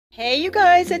Hey you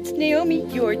guys, it's Naomi,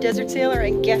 your desert sailor,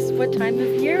 and guess what time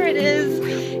of year it is?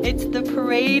 It's the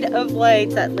Parade of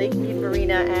Lights at Lake Mead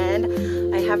Marina,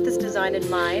 and I have this design in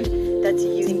mind that's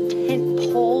using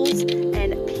tent poles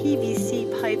and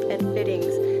PVC pipe and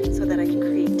fittings so that I can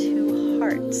create two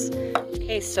hearts.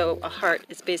 Okay, so a heart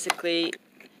is basically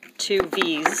two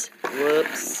V's.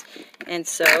 Whoops. And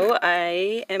so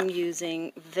I am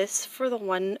using this for the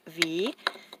one V,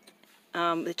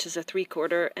 which is a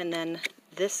 3/4, and then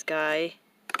this guy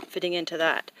fitting into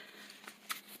that.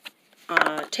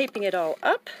 Taping it all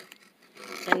up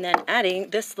and then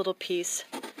adding this little piece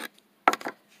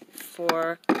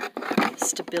for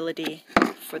stability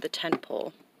for the tent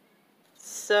pole.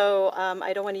 So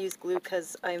I don't want to use glue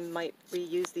because I might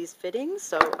reuse these fittings,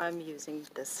 so I'm using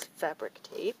this fabric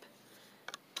tape,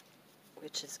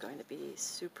 which is going to be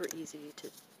super easy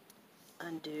to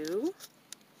undo.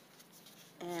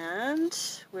 And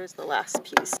where's the last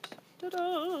piece?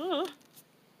 Ta-da!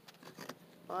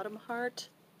 Bottom heart,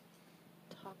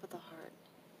 top of the heart.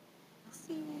 You'll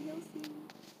see, you'll see.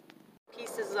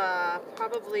 Piece is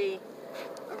probably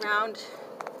around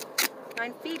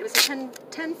 9 feet. It was a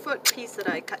 10-foot piece that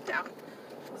I cut down.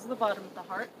 This is the bottom of the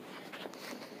heart.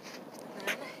 And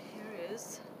then here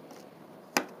is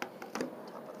top of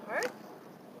the heart.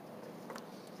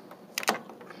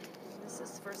 This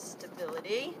is for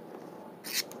stability.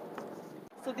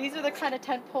 So these are the kind of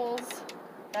tent poles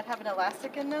that have an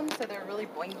elastic in them, so they're really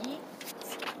boingy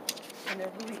and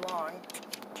they're really long.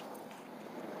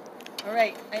 All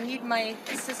right, I need my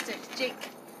assistant, Jake.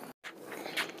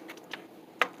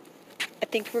 I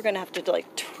think we're gonna have to like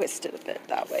twist it a bit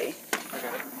that way. Okay.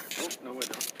 Oh, no, wait,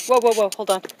 Whoa, no. whoa, whoa, hold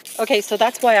on. Okay, so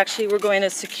that's why actually we're going to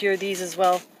secure these as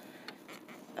well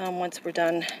once we're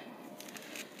done.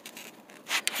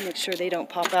 Make sure they don't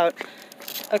pop out.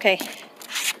 Okay.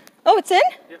 Oh, it's in?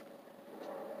 Yep.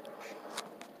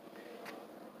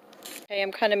 Okay,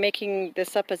 I'm kind of making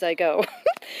this up as I go.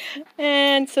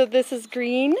 And so this is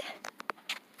green,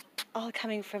 all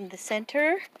coming from the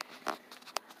center.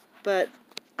 But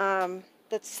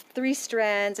that's 3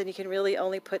 strands, and you can really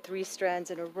only put 3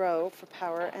 strands in a row for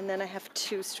power. And then I have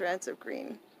 2 strands of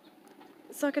green.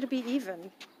 It's not going to be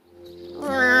even.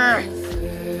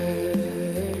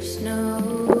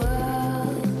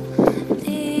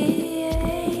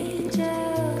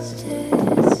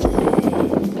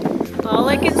 All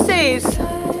I can say is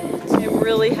I'm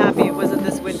really happy it wasn't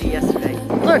this windy yesterday.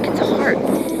 Look, it's a heart.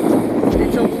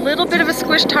 It's a little bit of a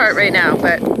squished heart right now,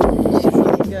 but she's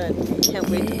looking good. Can't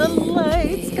wait till the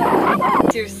lights go.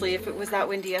 Seriously, if it was that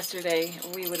windy yesterday,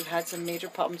 we would have had some major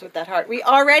problems with that heart. We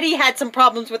already had some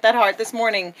problems with that heart this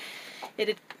morning. It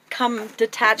had come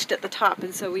detached at the top,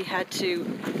 and so we had to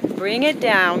bring it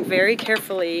down very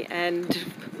carefully and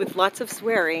with lots of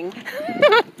swearing.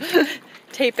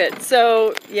 Tape it.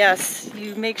 So yes,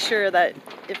 you make sure that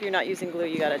if you're not using glue,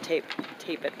 you gotta tape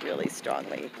it really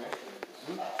strongly.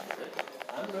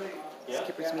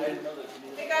 Skipper's meeting.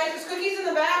 Hey guys, there's cookies in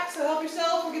the back, so help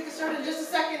yourself. We'll get this started in just a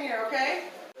second here, okay?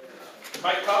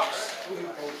 Mike Cox.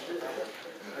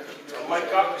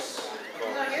 Mike Cox.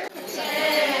 He's not here?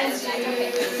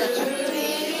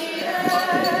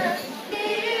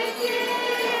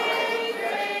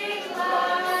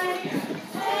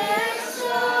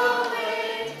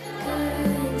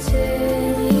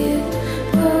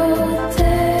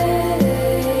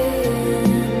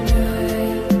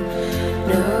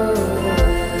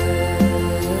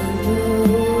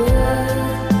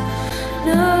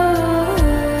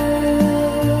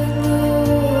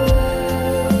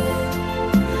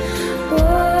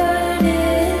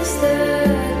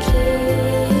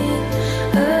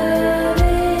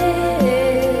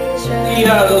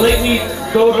 The Lake Mead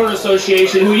Boat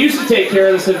Association, who used to take care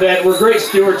of this event, were great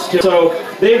stewards too. So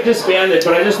they've disbanded,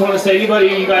 but I just want to say, anybody,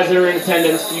 you guys that are in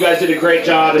attendance, you guys did a great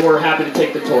job, and we're happy to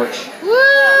take the torch.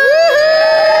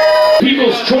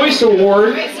 People's Choice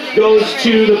Award goes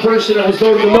to the person that was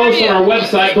voted the most on our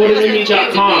website,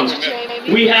 votedinme.com.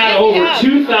 We had over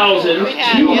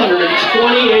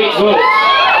 2,228 votes.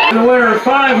 And the winner of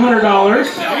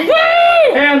 $500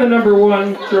 and the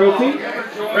 #1 trophy,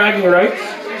 bragging rights.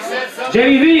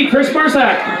 Jenny V, Chris Barsak.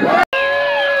 That's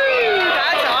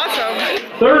awesome.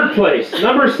 3rd place,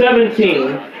 number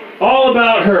 17, All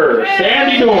About Her,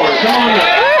 Sandy Dorn. Come on up.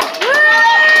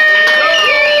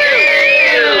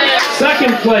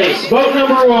 2nd place, boat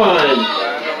number 1,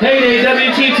 Payday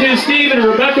WT2 Steve and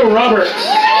Rebecca Roberts.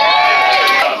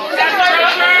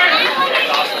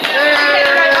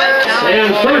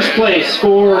 And 1st place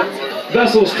for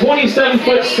vessels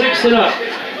 27'6" and up,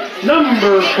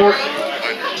 number 14.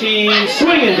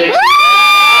 Swinging Dixie.